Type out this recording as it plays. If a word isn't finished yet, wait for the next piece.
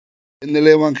En el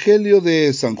Evangelio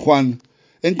de San Juan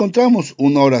encontramos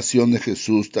una oración de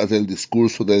Jesús tras el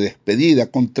discurso de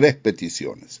despedida con tres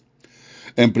peticiones.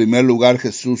 En primer lugar,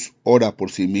 Jesús ora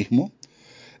por sí mismo.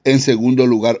 En segundo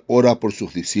lugar, ora por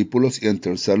sus discípulos. Y en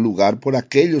tercer lugar, por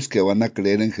aquellos que van a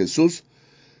creer en Jesús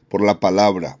por la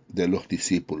palabra de los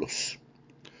discípulos.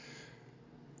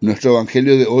 Nuestro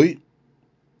Evangelio de hoy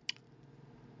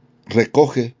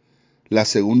recoge la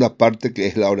segunda parte, que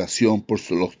es la oración por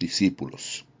los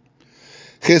discípulos.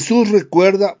 Jesús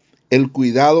recuerda el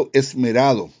cuidado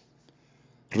esmerado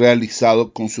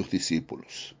realizado con sus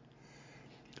discípulos.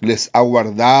 Les ha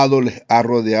guardado, les ha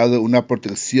rodeado de una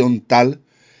protección tal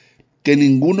que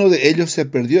ninguno de ellos se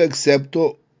perdió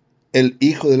excepto el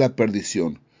hijo de la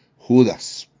perdición,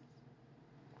 Judas.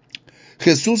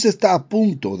 Jesús está a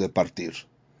punto de partir,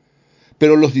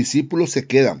 pero los discípulos se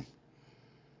quedan.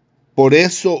 Por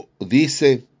eso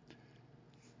dice,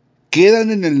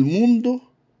 quedan en el mundo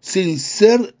sin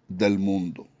ser del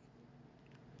mundo.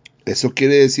 Eso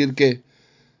quiere decir que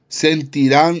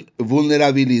sentirán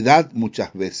vulnerabilidad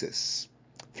muchas veces,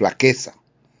 flaqueza.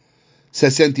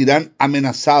 Se sentirán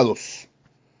amenazados,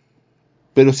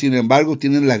 pero sin embargo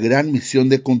tienen la gran misión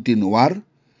de continuar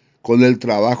con el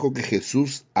trabajo que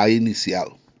Jesús ha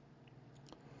iniciado.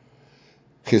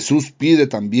 Jesús pide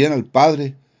también al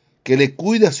Padre que le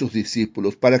cuide a sus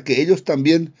discípulos para que ellos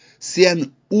también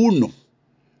sean uno,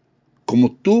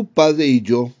 como tú, Padre, y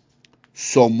yo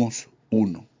somos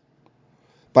uno,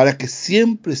 para que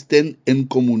siempre estén en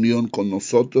comunión con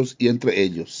nosotros y entre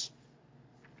ellos.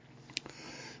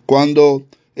 Cuando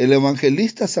el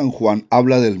evangelista San Juan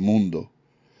habla del mundo,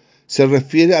 se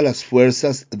refiere a las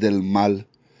fuerzas del mal,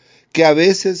 que a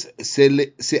veces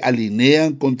se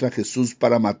alinean contra Jesús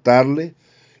para matarle,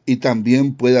 y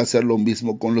también puede hacer lo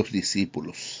mismo con los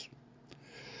discípulos.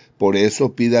 Por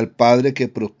eso pide al Padre que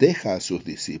proteja a sus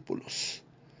discípulos.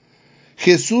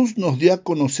 Jesús nos dio a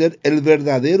conocer el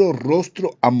verdadero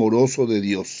rostro amoroso de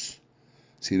Dios.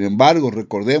 Sin embargo,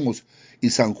 recordemos,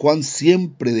 y San Juan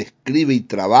siempre describe y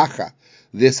trabaja,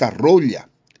 desarrolla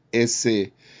ese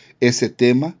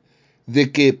tema,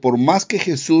 de que por más que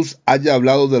Jesús haya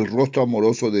hablado del rostro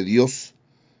amoroso de Dios,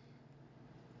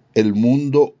 el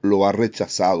mundo lo ha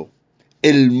rechazado.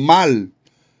 El mal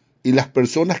y las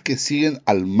personas que siguen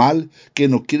al mal, que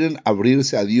no quieren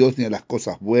abrirse a Dios ni a las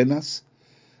cosas buenas,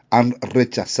 han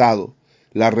rechazado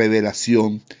la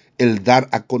revelación, el dar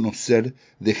a conocer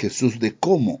de Jesús, de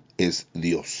cómo es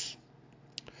Dios.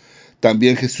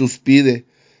 También Jesús pide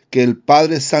que el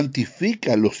Padre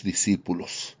santifique a los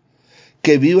discípulos,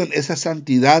 que vivan esa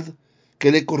santidad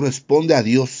que le corresponde a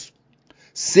Dios.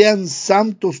 Sean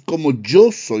santos como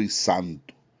yo soy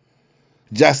santo.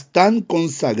 Ya están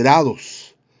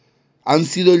consagrados, han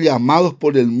sido llamados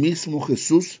por el mismo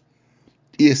Jesús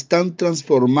y están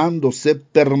transformándose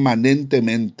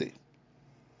permanentemente.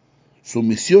 Su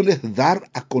misión es dar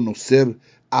a conocer,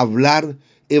 hablar,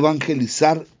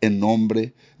 evangelizar en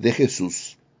nombre de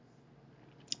Jesús.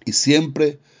 Y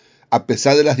siempre, a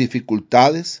pesar de las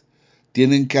dificultades,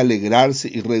 tienen que alegrarse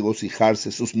y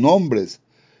regocijarse. Sus nombres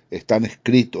están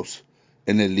escritos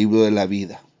en el libro de la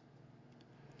vida.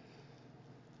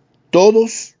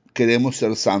 Todos queremos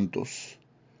ser santos.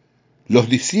 Los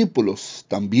discípulos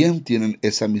también tienen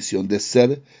esa misión de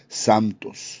ser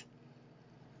santos.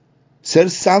 Ser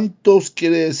santos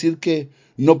quiere decir que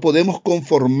no podemos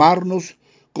conformarnos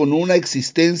con una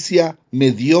existencia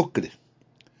mediocre,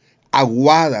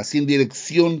 aguada, sin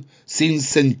dirección, sin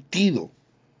sentido,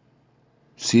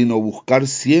 sino buscar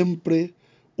siempre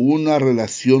una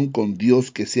relación con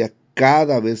Dios que sea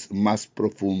cada vez más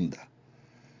profunda,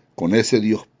 con ese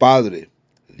Dios Padre,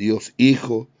 Dios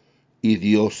Hijo y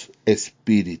Dios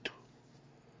Espíritu.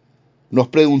 Nos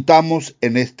preguntamos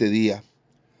en este día,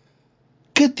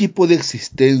 ¿qué tipo de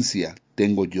existencia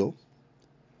tengo yo?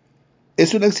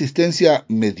 ¿Es una existencia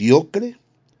mediocre?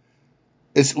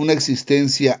 ¿Es una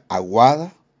existencia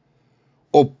aguada?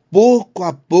 ¿O poco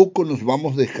a poco nos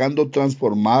vamos dejando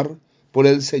transformar por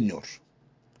el Señor?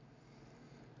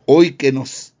 Hoy que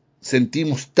nos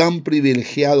sentimos tan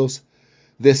privilegiados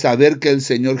de saber que el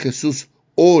Señor Jesús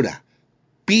ora,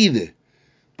 pide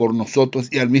por nosotros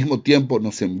y al mismo tiempo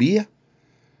nos envía,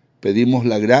 pedimos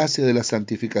la gracia de la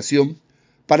santificación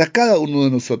para cada uno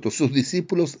de nosotros, sus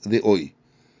discípulos de hoy,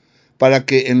 para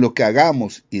que en lo que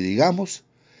hagamos y digamos,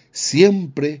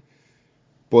 siempre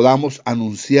podamos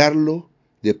anunciarlo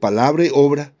de palabra y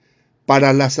obra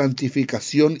para la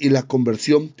santificación y la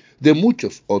conversión de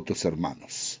muchos otros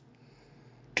hermanos.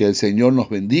 Que el Señor nos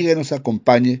bendiga y nos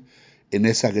acompañe en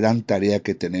esa gran tarea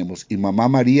que tenemos. Y Mamá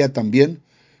María también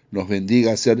nos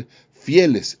bendiga a ser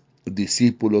fieles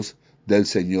discípulos del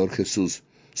Señor Jesús,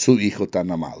 su Hijo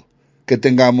tan amado. Que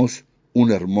tengamos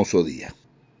un hermoso día.